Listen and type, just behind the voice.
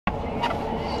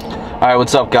Alright,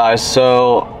 what's up guys?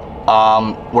 So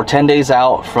we're 10 days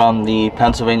out from the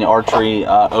Pennsylvania Archery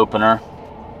Opener,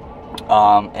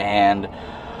 and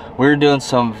we're doing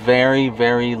some very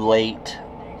late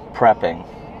prepping.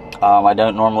 I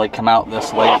don't normally come out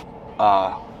this late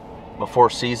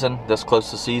before season, this close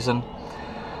to season,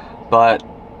 but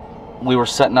we were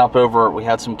setting up over, we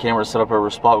had some cameras set up over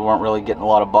a spot. We weren't really getting a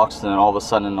lot of bucks, and then all of a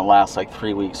sudden in the last like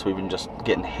 3 weeks we've been just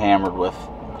getting hammered with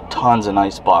tons of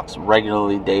nice bucks,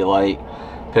 regularly daylight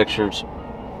pictures.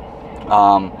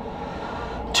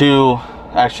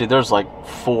 Actually there's like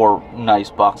 4 nice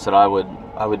bucks that I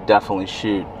would definitely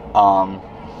shoot,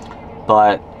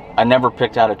 but I never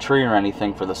picked out a tree or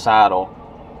anything for the saddle,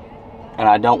 and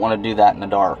I don't want to do that in the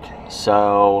dark.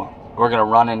 So we're gonna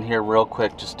run in here real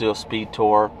quick, just do a speed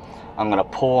tour. I'm gonna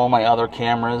pull all my other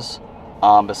cameras,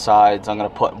 besides I'm gonna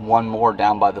put one more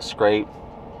down by the scrape.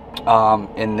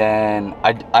 And then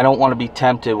I don't want to be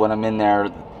tempted when I'm in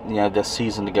there, you know, this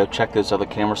season to go check those other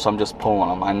cameras, so I'm just pulling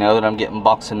them. I know that I'm getting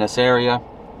bucks in this area,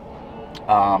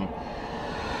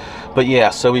 but yeah,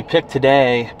 so we picked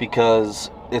today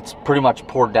because it's pretty much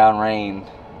poured down rain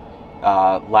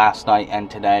last night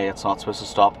and today. It's not supposed to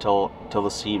stop till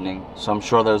this evening, so I'm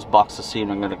sure those bucks this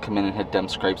evening are going to come in and hit them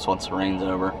scrapes once the rain's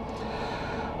over.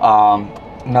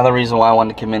 Another reason why I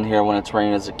wanted to come in here when it's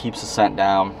raining is it keeps the scent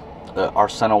down. Our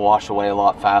scent will wash away a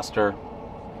lot faster,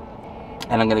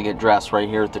 and I'm gonna get dressed right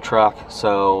here at the truck,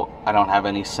 so I don't have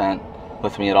any scent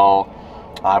with me at all.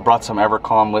 I brought some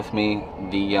Evercalm with me,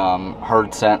 the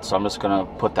herd scent, so I'm just gonna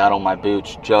put that on my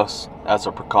boots just as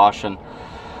a precaution.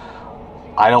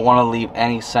 I don't want to leave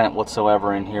any scent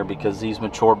whatsoever in here, because these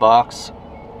mature bucks,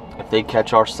 if they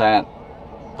catch our scent,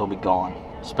 they'll be gone,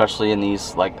 especially in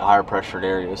these like higher pressured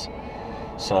areas.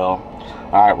 So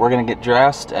all right, we're gonna get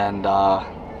dressed and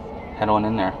head on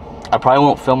in there. I probably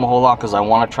won't film a whole lot because I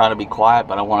want to try to be quiet,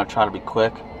 but I want to try to be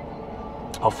quick.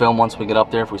 I'll film once we get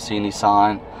up there if we see any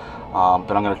sign,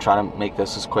 but I'm going to try to make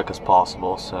this as quick as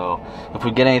possible. So if we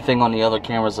get anything on the other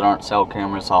cameras that aren't cell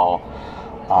cameras, I'll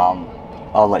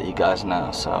let you guys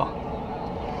know. So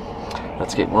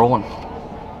let's get rolling.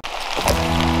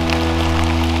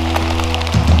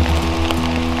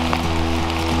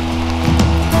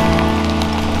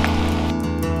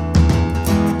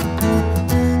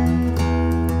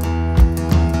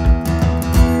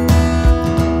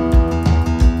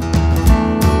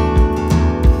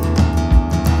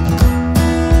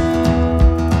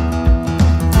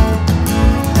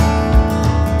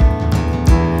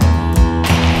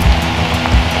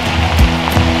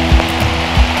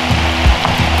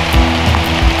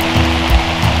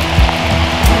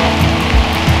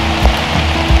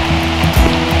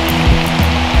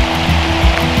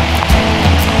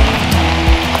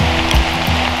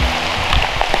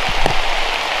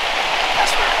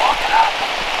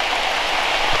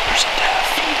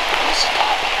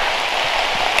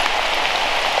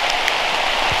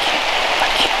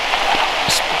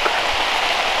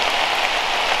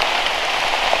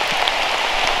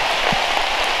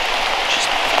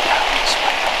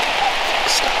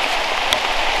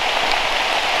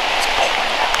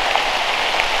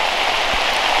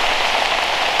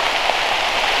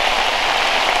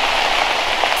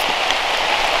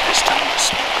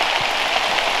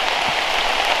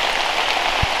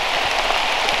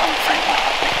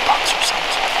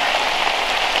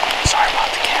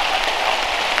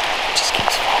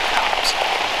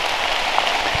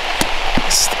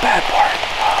 Bad part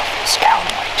of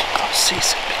scouting way too close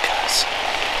season, because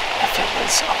if it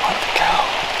was a month ago,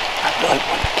 I really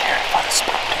wouldn't have cared if I'd have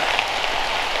spoke to her,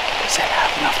 because they'd have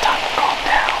enough time to calm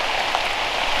down.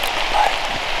 But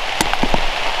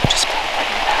just kind of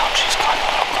waiting out, she's gotten a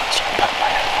little closer. I put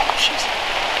my head on, she's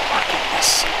working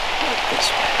this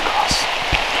way across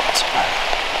the road.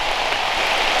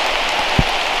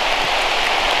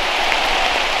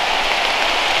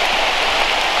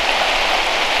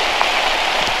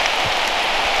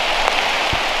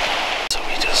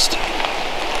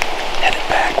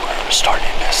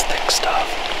 Starting this thick stuff.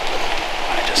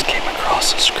 I just came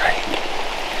across a scrape,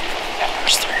 and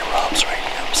there's 3 rubs right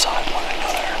here beside one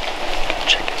another.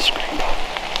 Check his scrape out.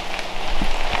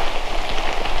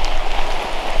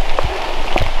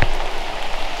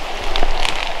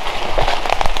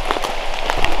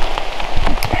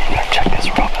 You gotta check this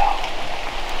rub out.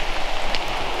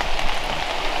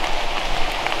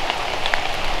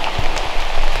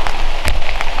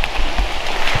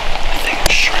 I think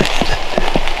it's shredded.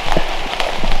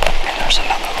 There's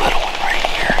another little one right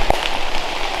here,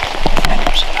 and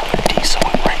there's another decent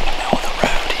one right in the middle of the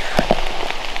road here.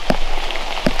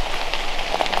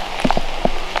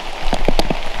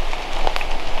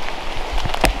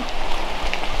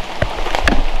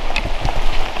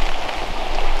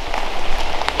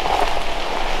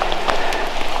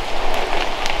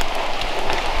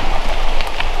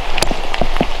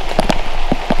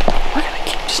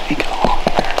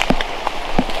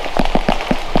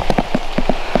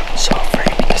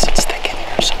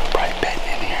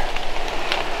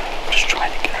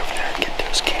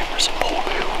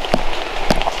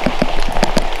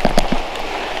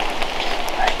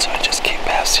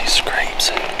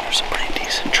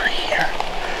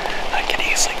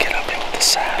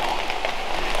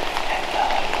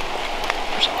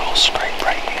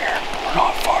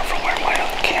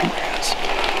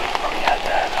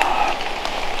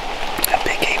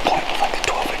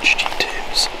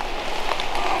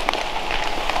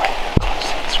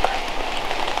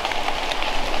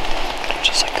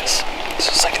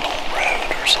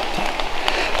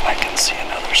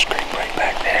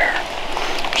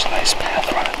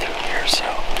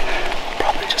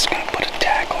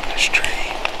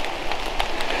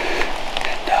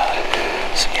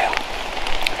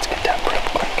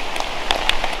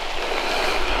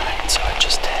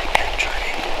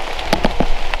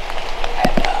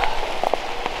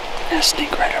 gonna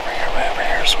sneak right over here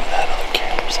is where that other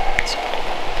camera's at, so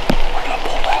we're gonna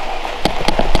pull that one.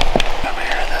 Over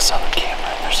here, this other camera,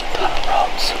 there's a ton of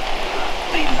roads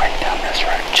leading right down this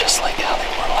road, just like how they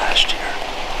were last year.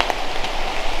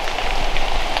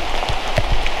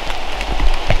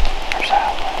 There's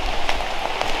that one.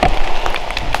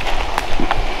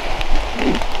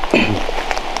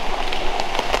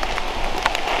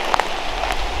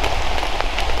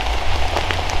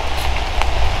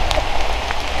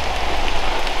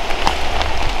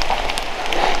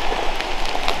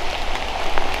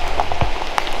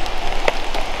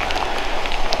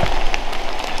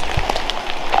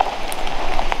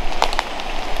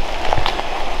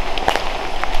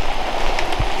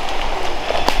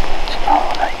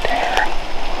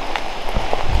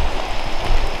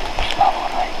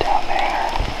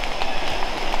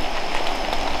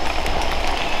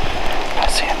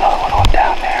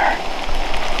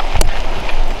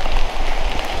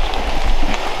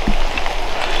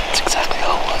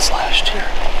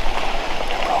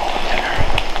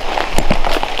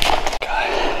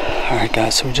 Alright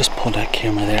guys, so we just pulled that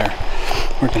camera there.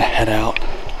 We're gonna head out.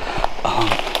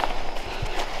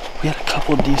 We had a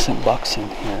couple of decent bucks in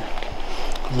here.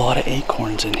 A lot of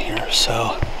acorns in here,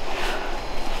 so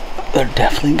they're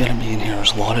definitely gonna be in here.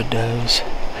 There's a lot of does.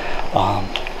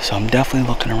 So I'm definitely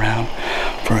looking around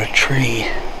for a tree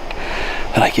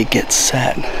that I could get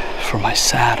set for my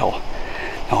saddle.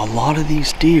 Now a lot of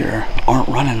these deer aren't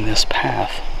running this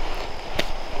path.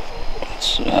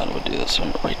 So how do we do this?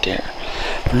 Right there.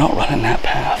 They're not running that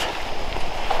path.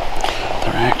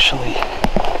 They're actually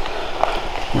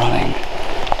running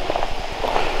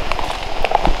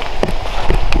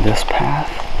this path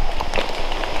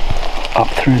up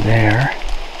through there,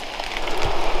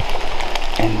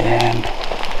 and then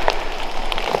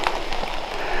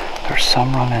there's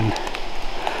some running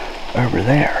over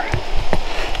there.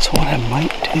 So what I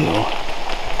might do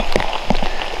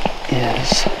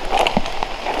is,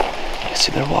 you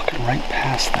see they're walking right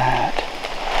past that.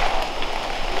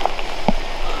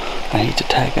 I need to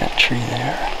tag that tree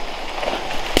there.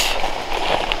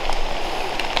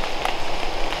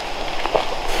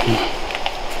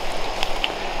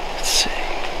 Let's see.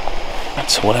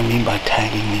 So what I mean by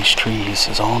tagging these trees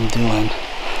is all I'm doing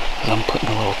is I'm putting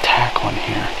a little tack on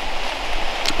here.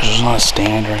 There's not a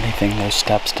stand or anything, no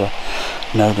steps to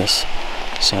know this.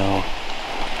 So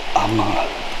I'm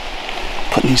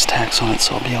putting these tacks on it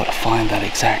so I'll be able to find that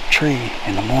exact tree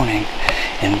in the morning,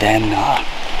 and then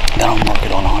I'll mark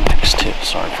it on Onyx too.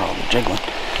 Sorry for all the jiggling.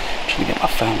 I'm trying to get my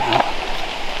phone out.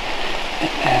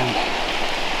 And then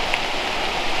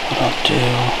what I'll do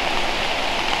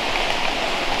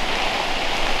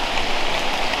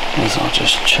is I'll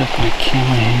just check my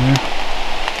camera here.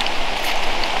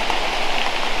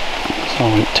 So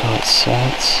I'll wait till it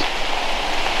sets.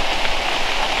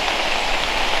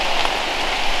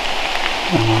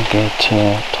 And I'll go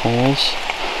to tools,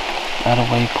 add a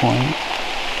waypoint.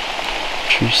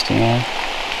 Tree stand.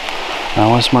 I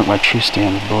always mark my tree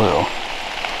stand blue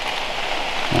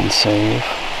and save,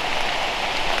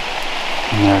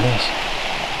 and there it is.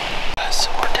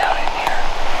 So we're down in here,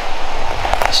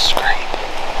 the scrape.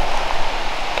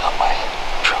 Got my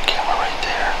trail camera right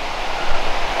there.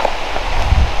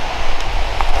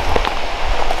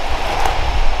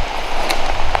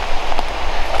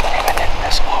 Damn, I didn't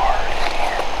miss hard in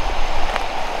here.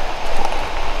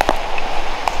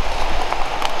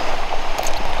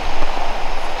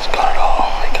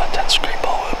 Scrape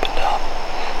all opened up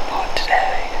on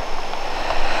today.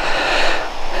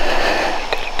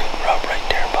 Got a good rub right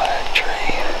there by that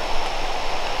tree.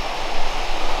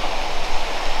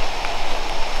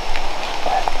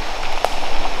 But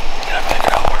I gotta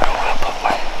figure out where I want to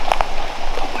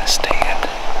put my stand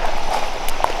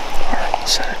or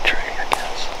set a tree, I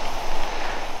guess.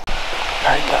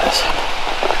 Alright guys,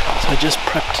 so I just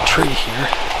prepped a tree here.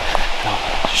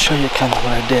 I'll show you kind of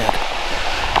what I did.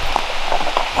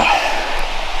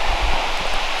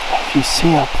 If you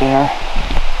see up there,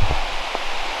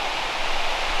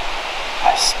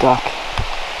 I stuck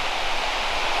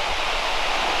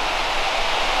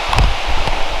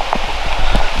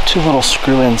two little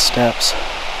screw-in steps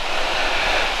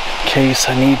in case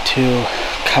I need to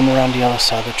come around the other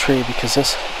side of the tree, because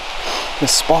this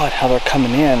spot, how they're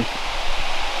coming in,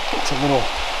 it's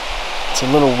a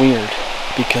little weird,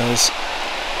 because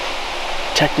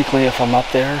technically if I'm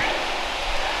up there,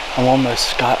 I'm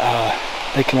almost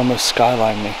they can almost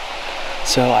skyline me.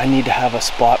 So I need to have a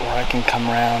spot where I can come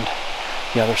around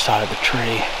the other side of the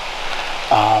tree.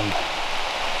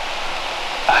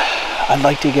 I'd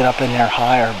like to get up in there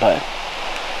higher, but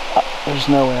there's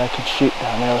no way I could shoot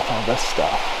down there with all this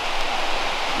stuff.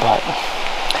 But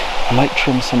I might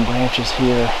trim some branches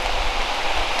here,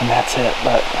 and that's it,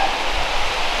 but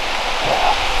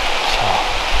yeah, so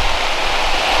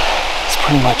that's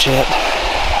pretty much it.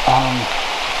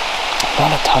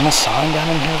 Not a ton of sign down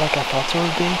in here like I thought there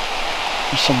would be.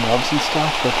 There's some rubs and stuff,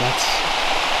 but that's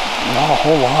not a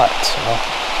whole lot, so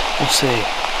we'll see.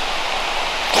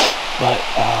 But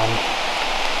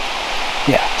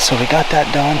yeah, so we got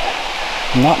that done.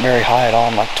 I'm not very high at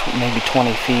all. I'm like maybe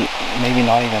 20 feet, maybe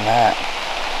not even that.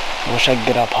 I wish I could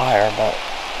get up higher, but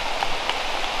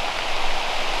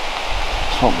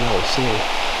just won't be able to see.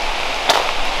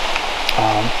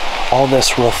 All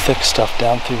this real thick stuff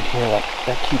down through here,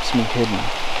 that keeps me hidden.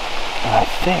 And I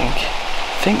think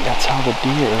that's how the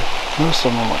deer, most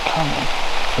of them are coming,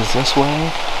 is this way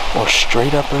or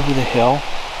straight up over the hill.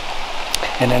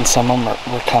 And then some of them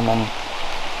were coming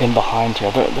in behind here.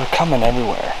 They're coming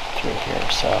everywhere through here,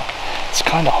 so it's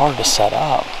kind of hard to set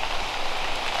up.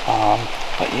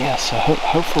 But yeah, so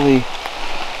hopefully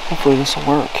this will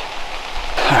work.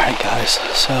 Alright guys,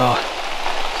 so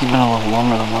it's been a little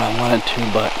longer than what I wanted to,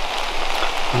 but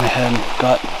went ahead and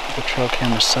got the trail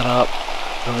camera set up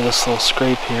over this little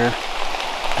scrape here,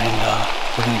 and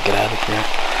we're gonna get out of here.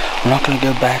 We're not gonna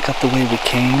go back up the way we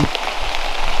came,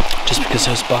 just because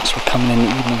those bucks were coming in the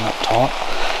evening up top.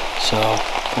 So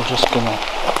we're just gonna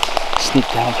sneak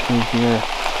down through here,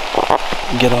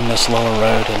 get on this lower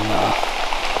road, and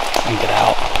get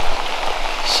out.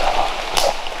 So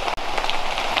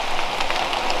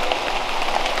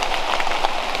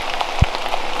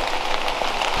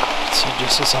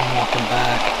just as I'm walking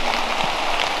back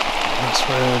on this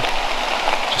road,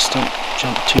 just don't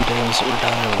jump 2 days that we're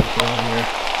down over the hill here.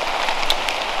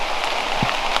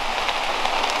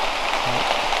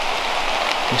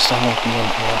 At least I won't be in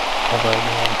here ever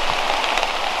again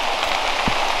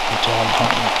until I'm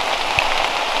hunting.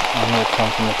 I'm going to come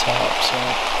from the top, so.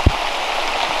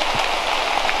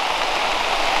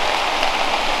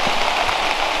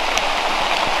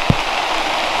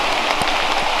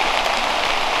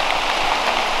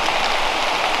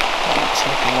 That looks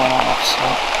like it went off, so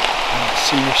I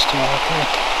see you're still out there.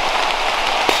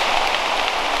 So,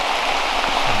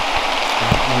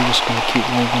 I'm just going to keep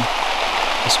moving.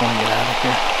 Just want to get out of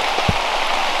here.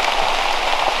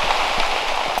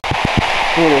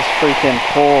 It is freaking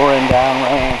pouring down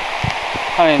rain.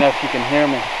 I don't even know if you can hear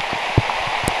me,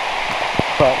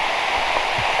 but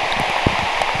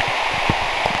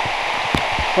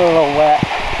we're a little wet.